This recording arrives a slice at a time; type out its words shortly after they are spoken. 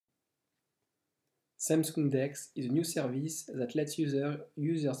Samsung DeX is a new service that lets users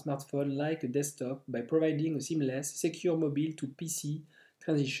use their smartphone like a desktop by providing a seamless, secure mobile to PC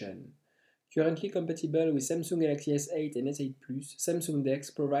transition. Currently compatible with Samsung Galaxy S8 and S8 Plus, Samsung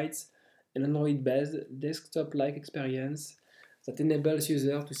DeX provides an Android-based, desktop-like experience that enables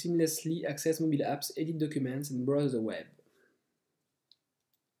users to seamlessly access mobile apps, edit documents, and browse the web.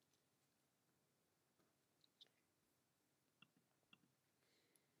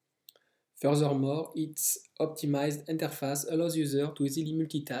 Furthermore, its optimized interface allows users to easily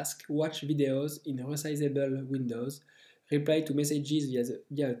multitask, watch videos in resizable windows, reply to messages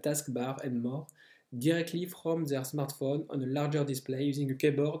via a taskbar, and more, directly from their smartphone on a larger display using a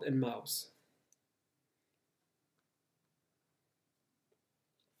keyboard and mouse.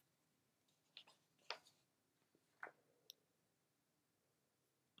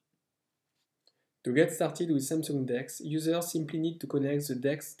 To get started with Samsung DeX, users simply need to connect the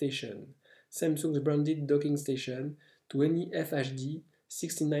DeX station, Samsung's branded docking station, to any FHD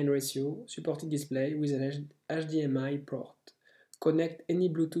 69 ratio supported display with an HDMI port. Connect any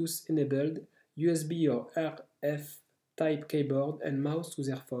Bluetooth-enabled USB or RF type keyboard and mouse to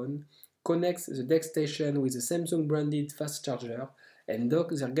their phone, connect the DeX station with the Samsung branded fast charger, and dock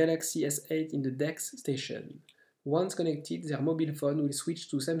their Galaxy S8 in the DeX station. Once connected, their mobile phone will switch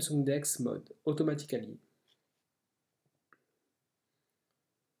to Samsung DeX mode automatically.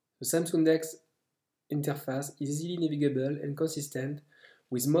 The Samsung DeX interface is easily navigable and consistent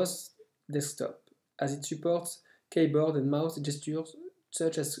with most desktops, as it supports keyboard and mouse gestures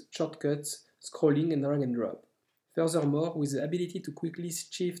such as shortcuts, scrolling, and drag and drop. Furthermore, with the ability to quickly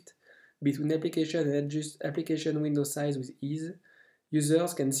shift between applications and adjust application window size with ease,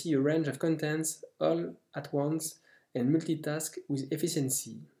 users can see a range of contents all at once and multitask with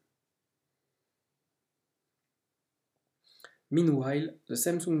efficiency. Meanwhile, the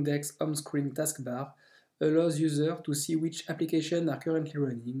Samsung DeX home screen taskbar allows users to see which applications are currently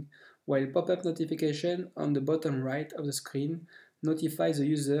running, while pop-up notification on the bottom right of the screen notifies the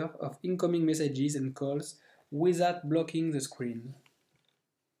user of incoming messages and calls without blocking the screen.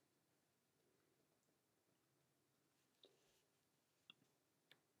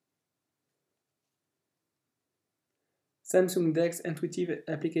 Samsung DeX intuitive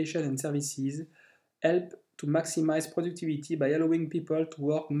applications and services help to maximize productivity by allowing people to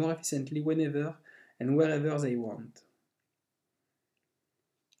work more efficiently whenever and wherever they want.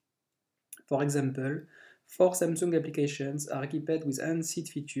 For example, 4 Samsung applications are equipped with on-site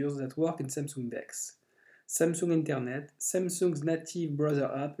features that work in Samsung DeX. Samsung Internet, Samsung's native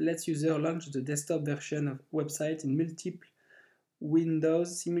browser app, lets users launch the desktop version of websites in multiple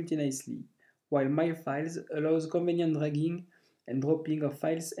windows simultaneously, while My Files allows convenient dragging and dropping of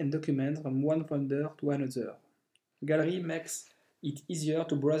files and documents from one folder to another. Gallery makes it easier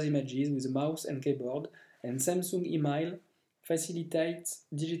to browse images with a mouse and keyboard, and Samsung Email facilitates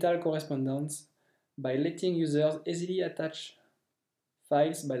digital correspondence by letting users easily attach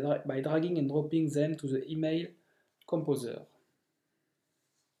files by dragging and dropping them to the email composer.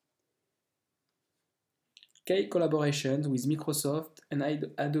 Key collaborations with Microsoft and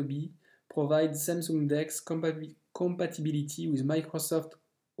Adobe provide Samsung DeX compatibility with Microsoft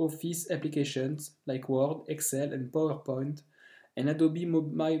Office applications like Word, Excel, and PowerPoint, and Adobe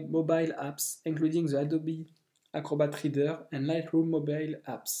mobile apps, including the Adobe Acrobat Reader and Lightroom mobile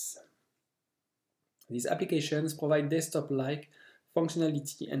apps. These applications provide desktop-like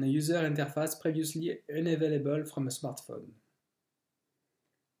functionality and a user interface previously unavailable from a smartphone.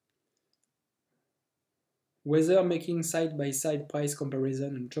 Whether making side-by-side price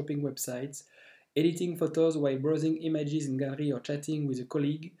comparison on shopping websites, editing photos while browsing images in gallery, or chatting with a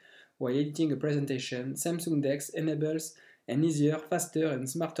colleague while editing a presentation, Samsung DeX enables an easier, faster, and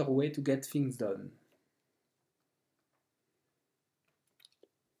smarter way to get things done.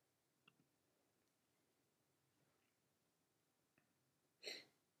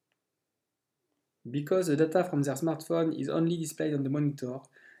 Because the data from their smartphone is only displayed on the monitor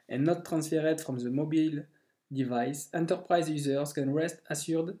and not transferred from the mobile device, enterprise users can rest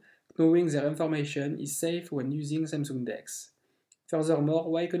assured knowing their information is safe when using Samsung DeX. Furthermore,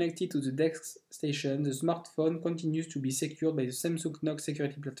 while connected to the DeX station, the smartphone continues to be secured by the Samsung Knox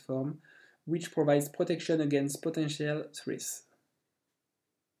security platform, which provides protection against potential threats.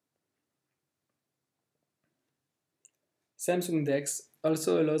 Samsung DeX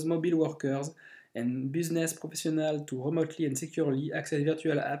also allows mobile workers and business professionals to remotely and securely access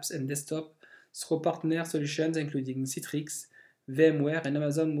virtual apps and desktop through partner solutions including Citrix, VMware, and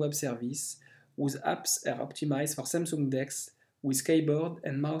Amazon Web Service, whose apps are optimized for Samsung DeX with keyboard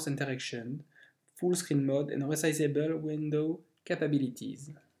and mouse interaction, full screen mode, and resizable window capabilities.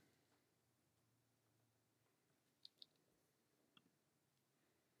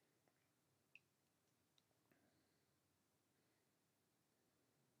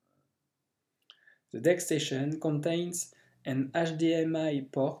 The DeX station contains an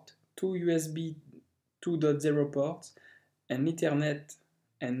HDMI port, two USB 2.0 ports, an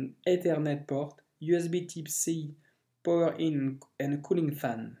Ethernet port, USB Type-C power in and a cooling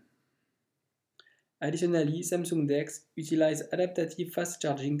fan. Additionally, Samsung DeX utilizes adaptive fast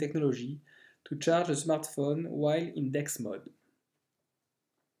charging technology to charge the smartphone while in DeX mode.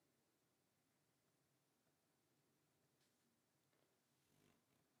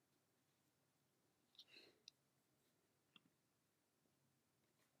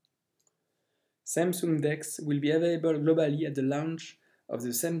 Samsung DeX will be available globally at the launch of the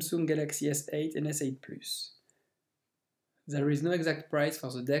Samsung Galaxy S8 and S8 Plus. There is no exact price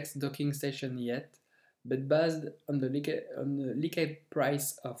for the DeX docking station yet, but based on the leaked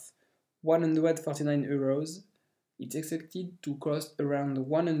price of €149, it's expected to cost around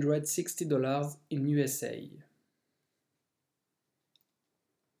 $160 in USA.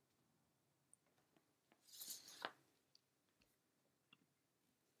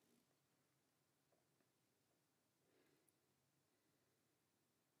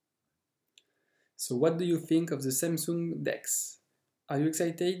 So what do you think of the Samsung DeX? Are you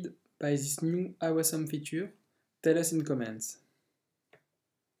excited by this new awesome feature? Tell us in comments.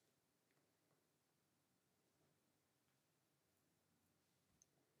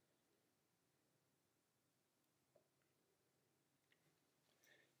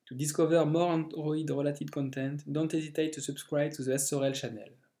 To discover more Android-related content, don't hesitate to subscribe to the SOREL channel.